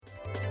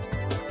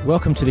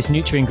Welcome to this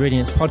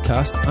Nutri-Ingredients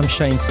podcast. I'm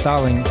Shane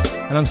Starling,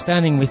 and I'm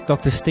standing with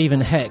Dr.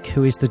 Stephen Heck,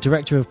 who is the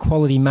Director of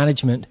Quality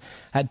Management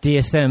at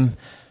DSM.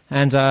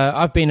 And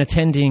I've been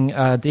attending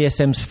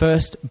DSM's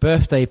first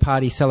birthday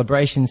party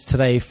celebrations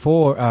today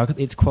for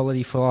its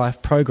Quality for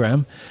Life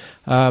program.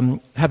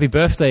 Happy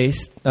birthday,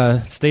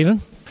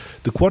 Stephen.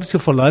 The Quality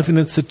for Life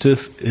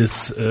initiative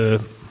is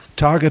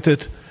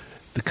targeted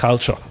the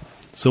culture.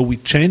 So we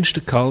changed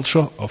the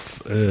culture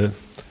of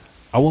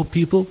our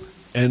people,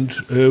 and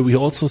we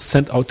also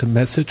sent out a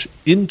message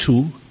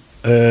into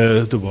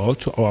the world,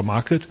 to our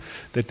market,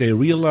 that they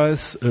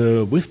realize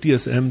with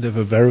DSM they have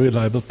a very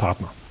reliable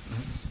partner.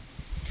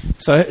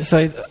 So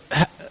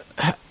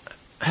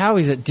how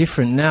is it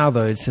different now,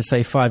 though, to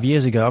say 5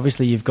 years ago?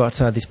 Obviously, you've got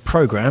this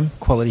program,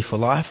 Quality for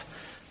Life,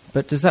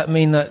 but does that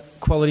mean that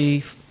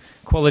quality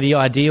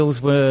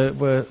ideals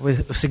were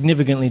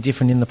significantly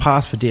different in the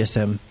past for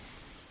DSM?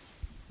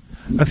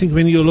 I think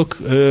when you look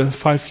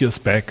 5 years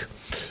back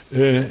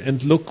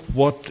and look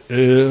what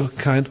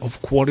kind of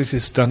quality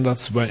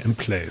standards were in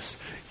place.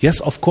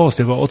 Yes, of course,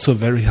 there were also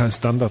very high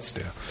standards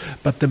there.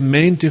 But the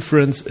main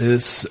difference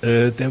is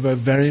they were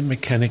very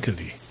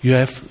mechanically. You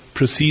have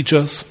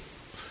procedures,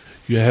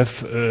 you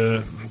have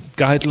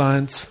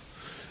guidelines,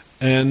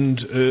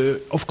 and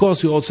of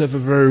course you also have a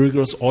very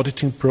rigorous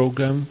auditing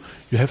program.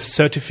 You have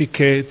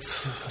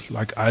certificates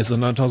like ISO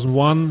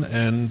 9001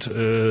 and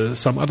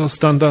some other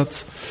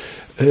standards.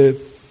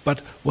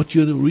 But what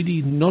you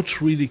really not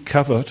really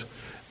covered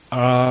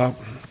are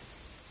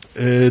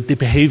the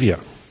behavior.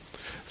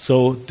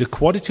 So the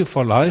Quality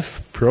for Life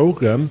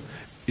program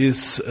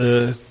is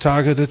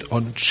targeted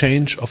on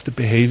change of the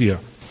behavior.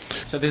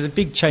 So there's a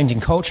big change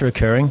in culture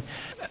occurring.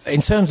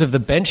 In terms of the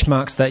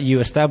benchmarks that you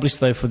established,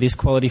 though, for this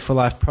Quality for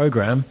Life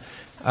program,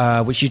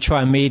 which you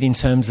try and meet in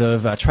terms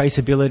of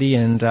traceability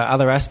and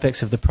other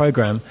aspects of the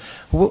program,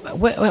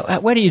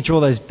 where do you draw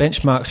those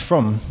benchmarks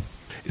from?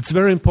 It's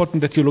very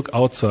important that you look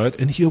outside,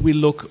 and here we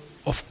look,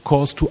 of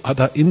course, to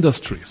other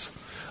industries.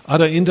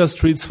 Other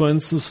industries, for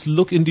instance,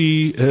 look in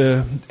the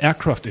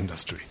aircraft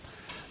industry.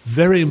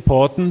 Very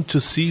important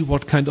to see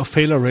what kind of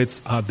failure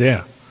rates are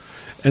there.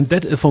 And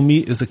that, for me,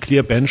 is a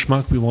clear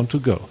benchmark we want to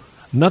go.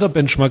 Another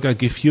benchmark I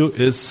give you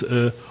is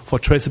for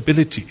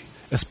traceability,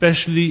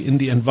 especially in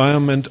the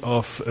environment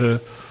of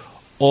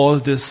all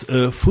these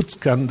food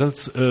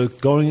scandals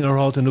going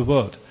around in the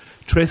world.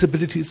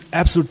 Traceability is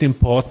absolutely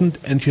important,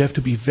 and you have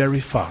to be very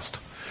fast.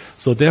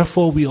 So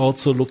therefore, we're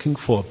also looking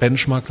for a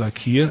benchmark like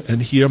here,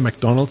 and here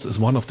McDonald's is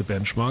one of the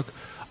benchmark,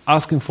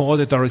 asking for all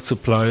the direct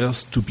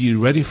suppliers to be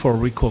ready for a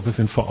recall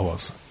within 4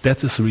 hours.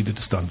 That is really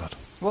the standard.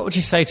 What would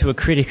you say to a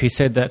critic who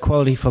said that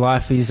Quality for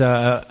Life is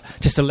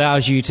just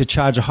allows you to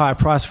charge a higher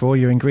price for all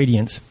your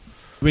ingredients?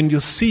 When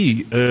you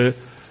see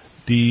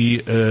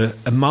the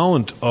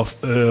amount of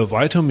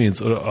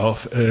vitamins or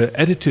of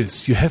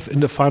additives you have in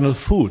the final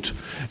food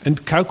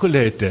and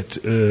calculate that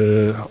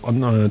on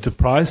the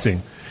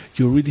pricing,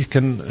 you really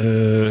can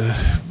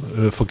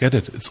forget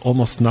it. It's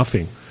almost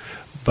nothing.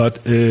 But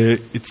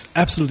it's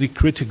absolutely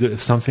critical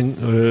if something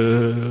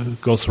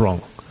goes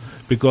wrong,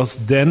 because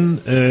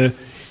then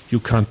you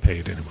can't pay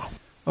it anymore.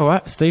 All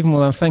right, Stephen,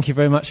 well, thank you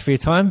very much for your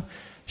time.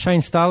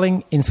 Shane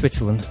Starling in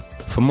Switzerland.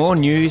 For more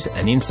news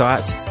and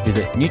insights,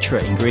 visit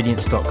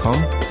nutraingredients.com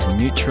and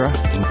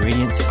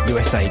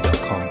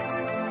nutraingredientsusa.com.